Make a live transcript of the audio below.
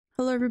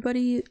Hello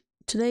everybody,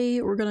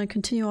 today we're going to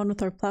continue on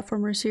with our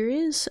platformer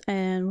series,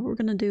 and what we're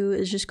going to do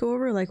is just go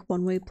over like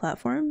one-way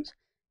platforms.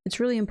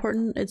 It's really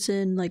important. It's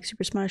in like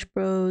Super Smash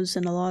Bros.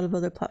 And a lot of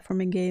other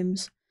platforming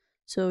games.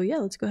 So yeah,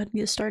 let's go ahead and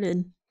get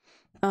started.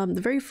 The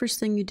very first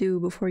thing you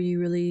do before you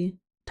really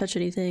touch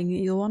anything,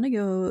 you'll want to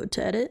go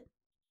to Edit,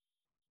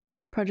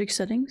 Project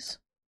Settings.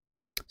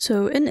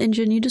 So in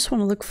Engine, you just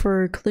want to look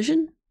for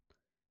Collision,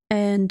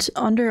 and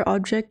under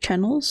Object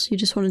Channels, you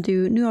just want to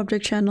do New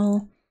Object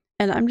Channel.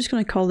 And I'm just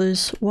going to call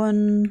this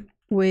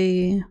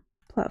one-way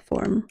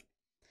platform.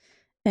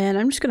 And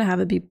I'm just going to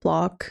have it be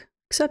block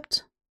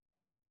accept.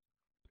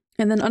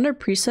 And then under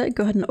preset,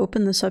 go ahead and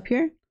open this up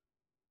here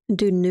and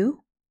do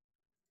new.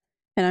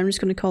 And I'm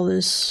just going to call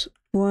this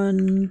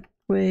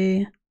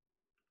one-way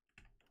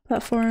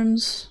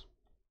platforms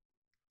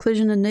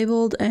collision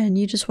enabled. And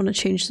you just want to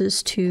change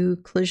this to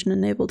collision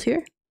enabled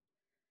here.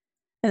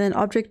 And then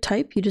object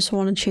type, you just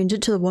want to change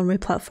it to the one-way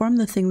platform,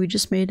 the thing we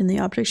just made in the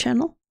object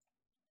channel.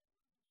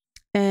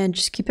 And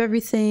just keep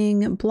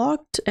everything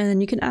blocked, and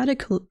then you can add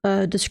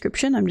a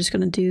description. I'm just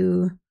going to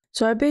do,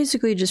 so I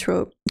basically just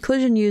wrote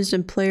collision used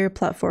in player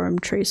platform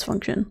trace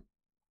function.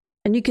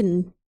 And you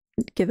can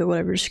give it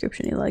whatever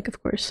description you like,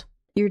 of course.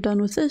 You're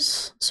done with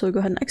this, so go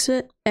ahead and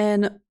exit.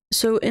 And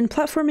so in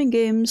platforming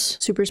games,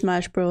 Super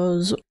Smash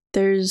Bros.,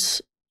 there's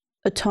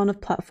a ton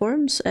of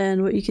platforms,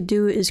 and what you could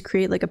do is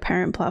create like a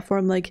parent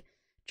platform, like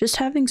just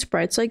having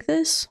sprites like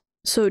this.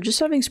 So just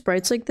having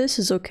sprites like this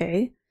is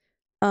okay.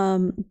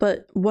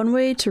 But one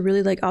way to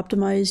really like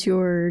optimize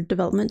your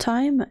development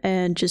time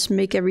and just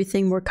make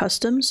everything more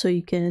custom so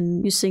you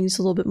can use things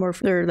a little bit more,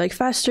 they're like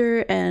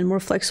faster and more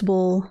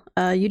flexible,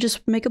 you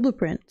just make a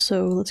blueprint.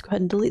 So let's go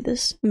ahead and delete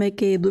this.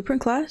 Make a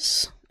blueprint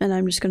class, and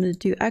I'm just going to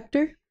do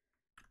actor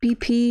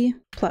BP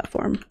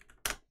platform,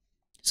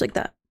 just like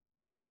that.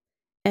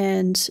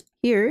 And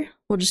here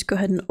we'll just go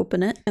ahead and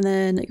open it, and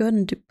then go ahead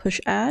and do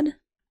push add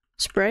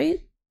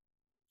sprite.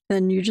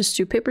 Then you just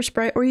do paper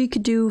sprite, or you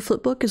could do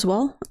flipbook as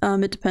well.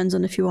 It depends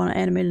on if you want to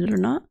animate it or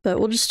not, but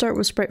we'll just start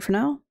with sprite for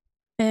now.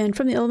 And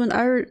from the element,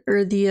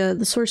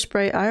 the source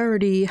sprite, I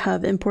already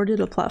have imported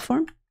a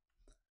platform,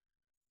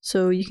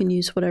 so you can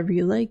use whatever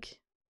you like.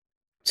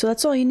 So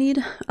that's all you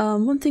need.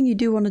 One thing you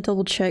do want to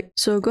double check,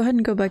 so go ahead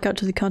and go back out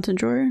to the content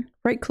drawer,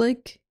 right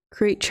click,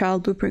 create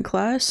child blueprint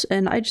class,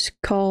 and I just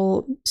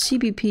call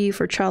CBP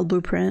for child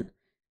blueprint,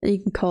 and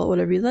you can call it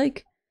whatever you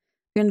like.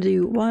 We're going to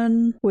do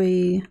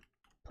one-way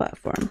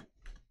platform.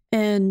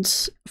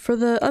 And for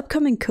the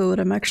upcoming code,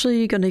 I'm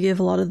actually going to give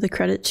a lot of the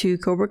credit to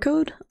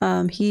Cobracode.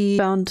 He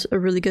found a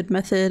really good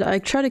method. I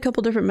tried a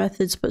couple different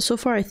methods, but so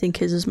far I think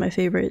his is my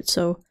favorite,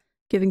 so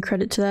giving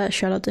credit to that,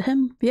 shout out to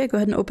him. But yeah, go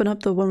ahead and open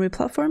up the one-way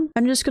platform.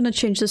 I'm just going to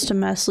change this to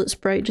mass lit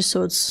sprite just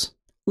so it's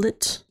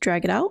lit,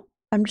 drag it out.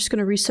 I'm just going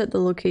to reset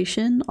the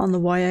location on the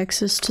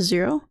y-axis to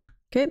 0.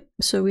 Okay,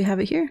 so we have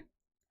it here.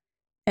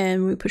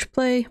 And when we push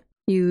play,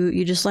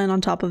 you just land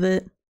on top of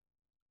it.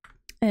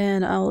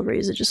 And I'll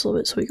raise it just a little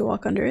bit so we can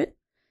walk under it.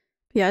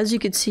 Yeah, as you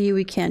can see,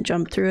 we can't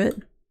jump through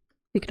it.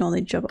 We can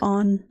only jump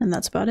on, and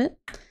that's about it.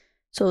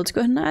 So let's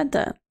go ahead and add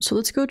that. So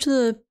let's go to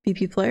the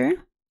BP player,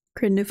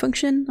 create a new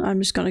function.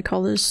 I'm just going to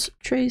call this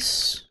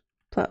trace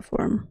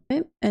platform.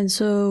 Okay, and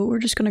so we're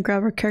just going to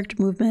grab our character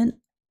movement,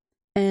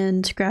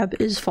 and grab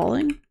is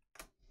falling.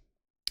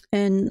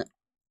 And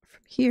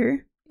from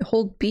here,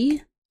 hold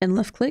B and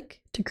left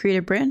click to create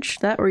a branch.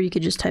 That, or you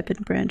could just type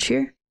in branch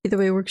here. Either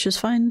way works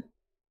just fine.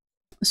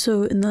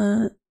 So in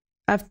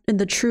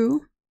the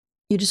true,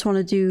 you just want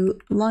to do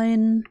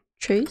line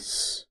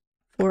trace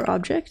for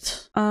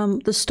object.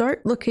 The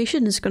start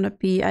location is going to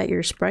be at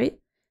your sprite,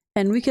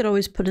 and we could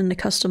always put in a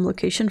custom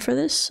location for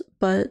this,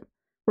 but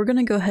we're going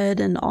to go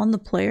ahead and on the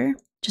player,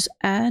 just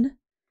add, and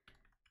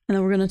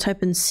then we're going to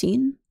type in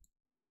scene,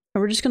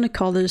 and we're just going to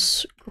call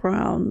this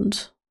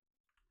ground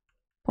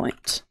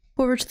point.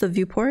 Go over to the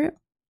viewport,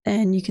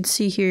 and you can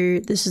see here,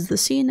 this is the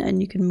scene,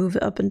 and you can move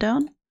it up and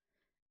down.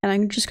 And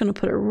I'm just going to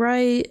put it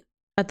right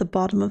at the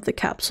bottom of the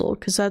capsule,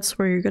 because that's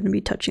where you're going to be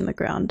touching the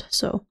ground.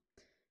 So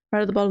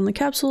right at the bottom of the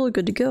capsule,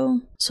 good to go.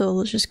 So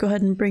let's just go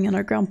ahead and bring in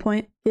our ground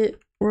point. Get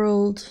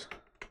world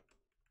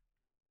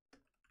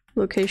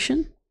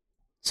location.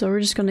 So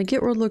we're just going to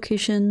get world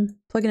location,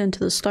 plug it into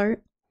the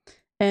start.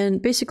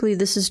 And basically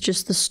this is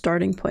just the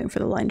starting point for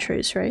the line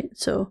trace, right?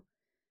 So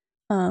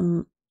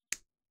from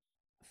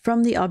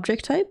the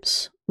object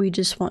types, we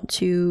just want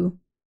to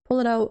pull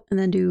it out and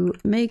then do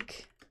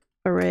make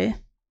array.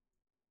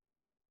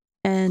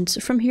 And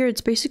from here, it's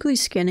basically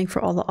scanning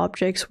for all the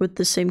objects with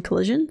the same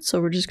collision.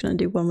 So we're just going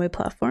to do one-way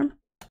platform.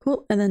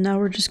 Cool. And then now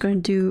we're just going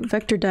to do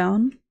vector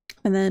down.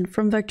 And then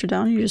from vector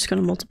down, you're just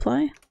going to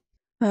multiply.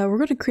 We're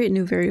going to create a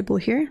new variable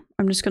here.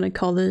 I'm just going to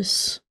call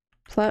this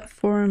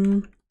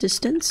platform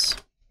distance.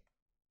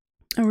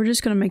 And we're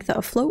just going to make that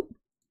a float.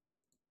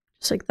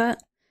 Just like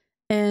that.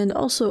 And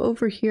also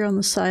over here on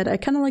the side, I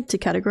kind of like to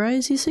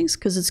categorize these things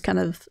because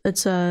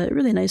it's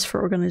really nice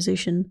for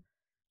organization.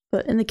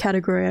 But in the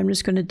category, I'm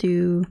just going to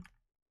do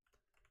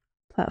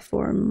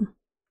platform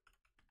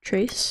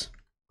trace.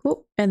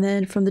 Cool. And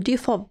then from the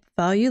default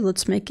value,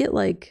 let's make it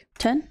like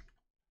 10.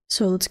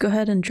 So let's go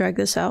ahead and drag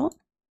this out,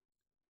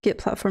 get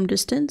platform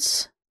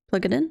distance,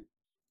 plug it in.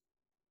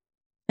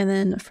 And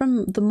then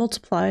from the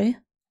multiply,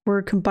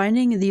 we're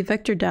combining the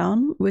vector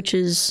down, which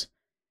is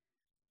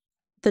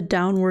the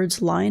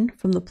downwards line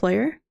from the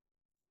player,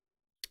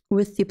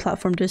 with the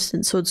platform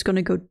distance. So it's going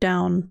to go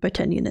down by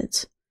 10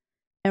 units.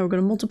 And we're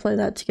going to multiply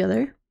that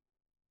together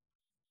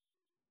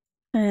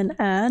and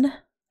add.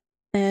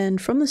 And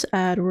from this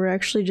add, we're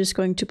actually just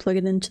going to plug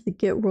it into the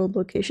get world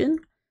location.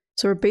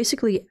 So we're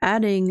basically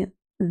adding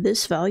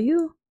this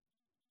value,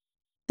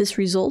 this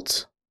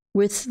result,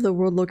 with the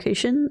world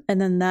location,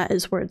 and then that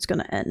is where it's going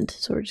to end.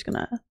 So we're just going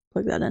to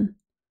plug that in.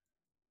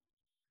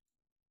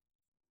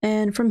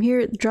 And from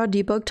here, draw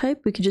debug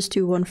type, we could just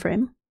do one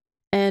frame.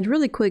 And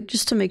really quick,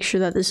 just to make sure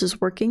that this is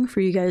working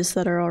for you guys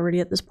that are already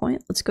at this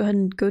point, let's go ahead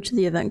and go to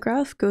the event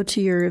graph, go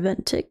to your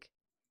event tick,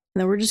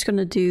 and then we're just going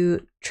to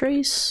do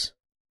trace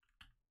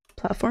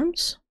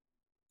platforms.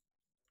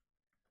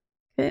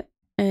 Okay,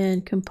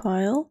 and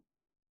compile.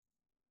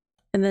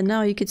 And then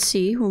now you could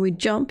see when we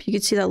jump, you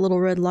could see that little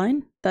red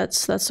line.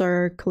 That's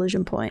our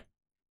collision point.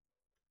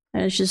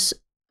 And it's just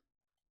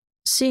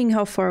seeing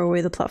how far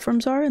away the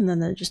platforms are, and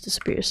then it just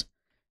disappears.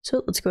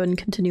 So let's go ahead and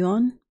continue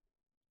on.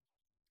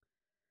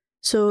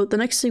 So the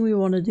next thing we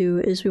want to do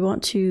is we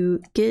want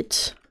to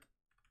get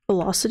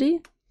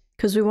velocity,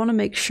 because we want to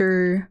make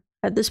sure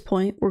at this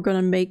point we're going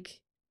to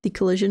make the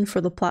collision for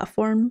the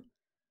platform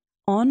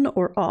on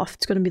or off.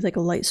 It's going to be like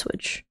a light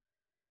switch.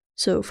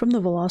 So from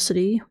the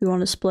velocity, we want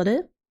to split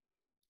it.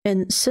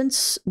 And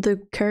since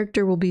the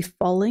character will be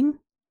falling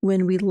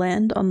when we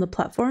land on the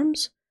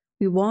platforms,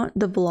 we want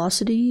the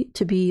velocity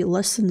to be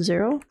less than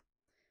 0.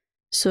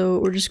 So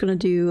we're just going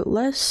to do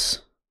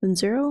less than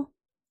 0.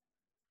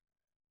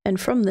 And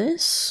from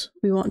this,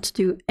 we want to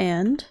do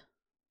and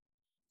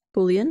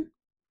boolean,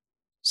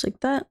 just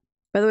like that.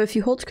 By the way, if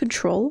you hold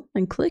Control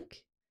and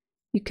click,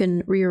 you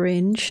can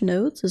rearrange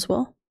nodes as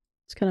well.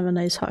 It's kind of a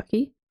nice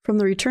hotkey. From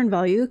the return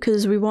value,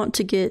 because we want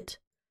to get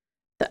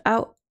the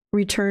out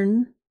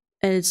return,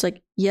 and it's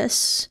like,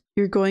 yes,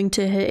 you're going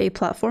to hit a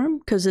platform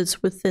because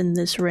it's within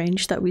this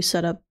range that we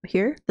set up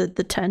here, the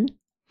 10.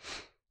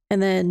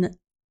 And then,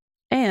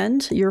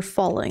 and you're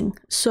falling.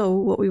 So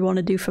what we want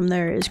to do from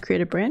there is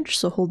create a branch.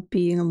 So hold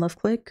B and left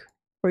click,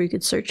 or you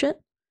could search it.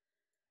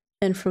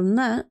 And from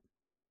that,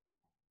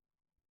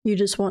 you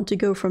just want to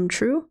go from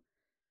true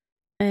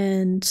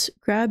and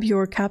grab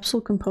your capsule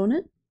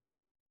component.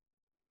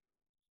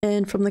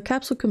 And from the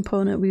capsule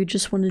component, we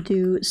just want to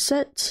do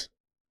set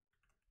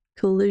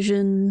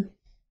collision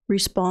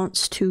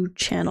response to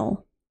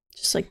channel,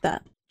 just like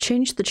that.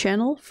 Change the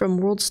channel from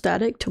world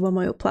static to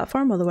one-way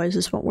platform, otherwise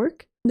this won't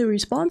work. The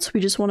response, we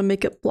just want to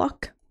make it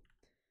block,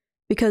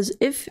 because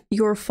if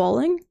you're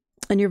falling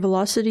and your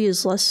velocity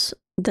is less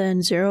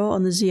than 0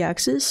 on the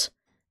z-axis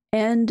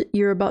and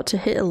you're about to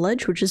hit a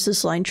ledge, which is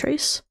this line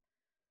trace,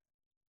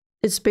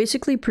 it's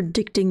basically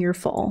predicting your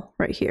fall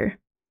right here.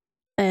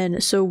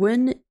 And so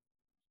when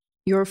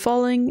you're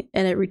falling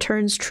and it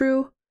returns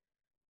true,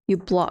 you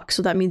block.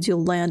 So that means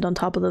you'll land on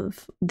top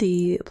of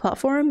the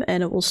platform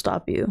and it will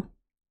stop you.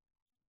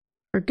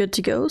 We're good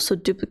to go. So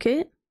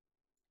duplicate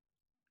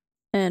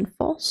and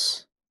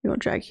false. You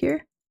want to drag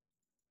here.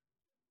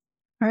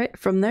 All right,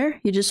 from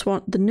there, you just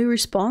want the new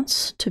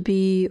response to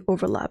be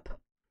overlap.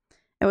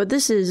 And what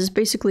this is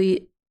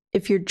basically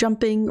if you're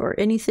jumping or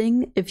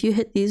anything, if you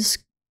hit these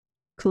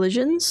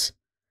collisions,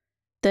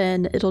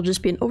 then it'll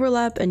just be an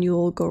overlap and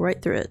you'll go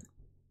right through it.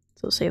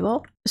 So save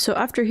all. So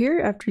after here,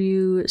 after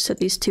you set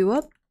these two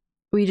up,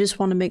 we just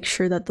want to make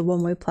sure that the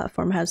one-way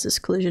platform has this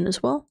collision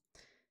as well.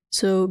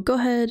 So go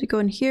ahead, go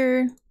in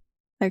here.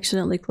 I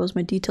accidentally closed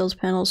my details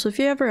panel. So if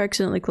you ever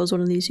accidentally close one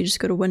of these, you just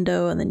go to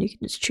window and then you can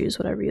just choose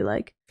whatever you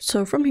like.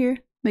 So from here,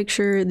 make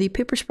sure the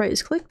paper sprite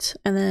is clicked.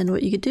 And then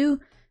what you could do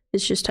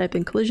is just type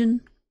in collision.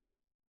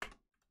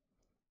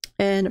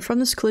 And from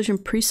this collision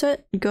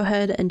preset, go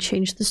ahead and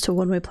change this to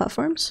one-way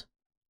platforms.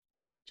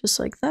 Just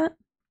like that.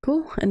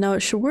 Cool. And now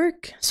it should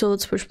work. So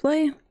let's push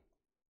play.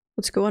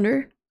 Let's go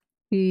under.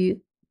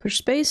 We push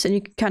space and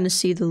you can kind of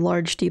see the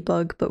large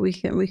debug, but we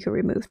can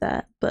remove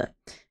that. But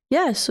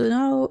yeah, so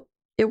now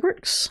it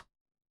works.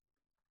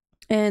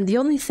 And the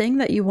only thing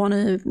that you want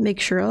to make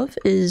sure of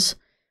is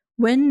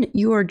when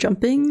you are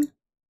jumping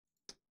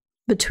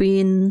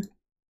between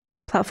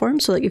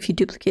platforms, so like if you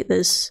duplicate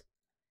this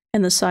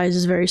and the size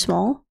is very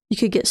small, you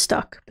could get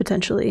stuck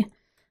potentially.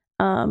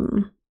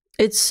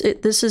 This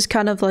is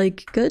kind of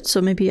like good, so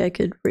maybe I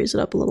could raise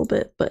it up a little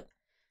bit, but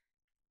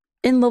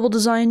in level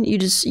design, you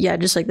just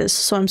like this.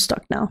 So I'm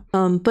stuck now.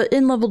 But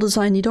in level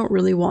design, you don't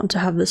really want to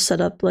have this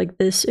set up like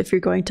this if you're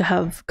going to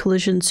have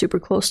collisions super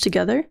close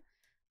together.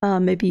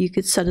 Maybe you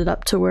could set it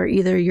up to where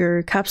either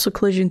your capsule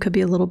collision could be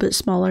a little bit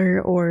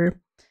smaller, or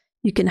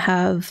you can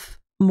have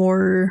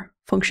more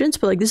functions.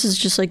 But like this is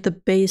just like the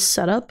base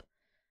setup.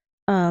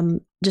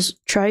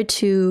 Just try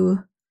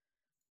to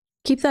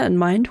keep that in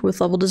mind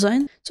with level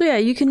design. So yeah,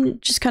 you can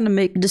just kind of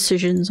make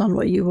decisions on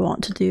what you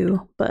want to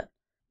do. But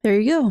there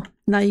you go.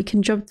 Now you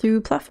can jump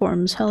through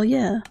platforms. Hell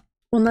yeah.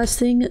 One last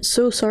thing,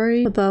 so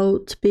sorry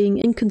about being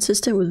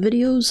inconsistent with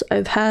videos.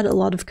 I've had a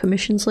lot of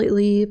commissions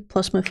lately,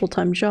 plus my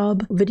full-time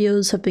job.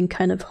 Videos have been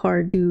kind of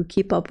hard to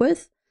keep up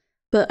with,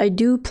 but I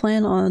do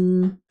plan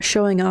on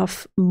showing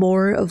off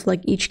more of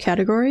like each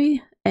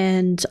category,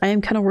 and I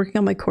am kind of working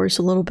on my course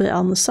a little bit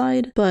on the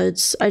side,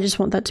 but I just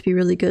want that to be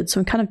really good, so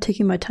I'm kind of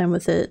taking my time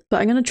with it.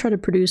 But I'm going to try to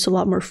produce a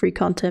lot more free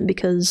content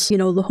because, you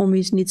know, the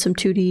homies need some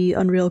 2D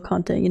Unreal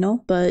content, you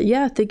know? But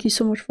yeah, thank you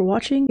so much for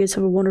watching. You guys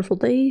have a wonderful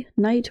day,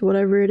 night,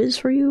 whatever it is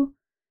for you.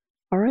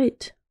 All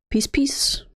right, peace, peace.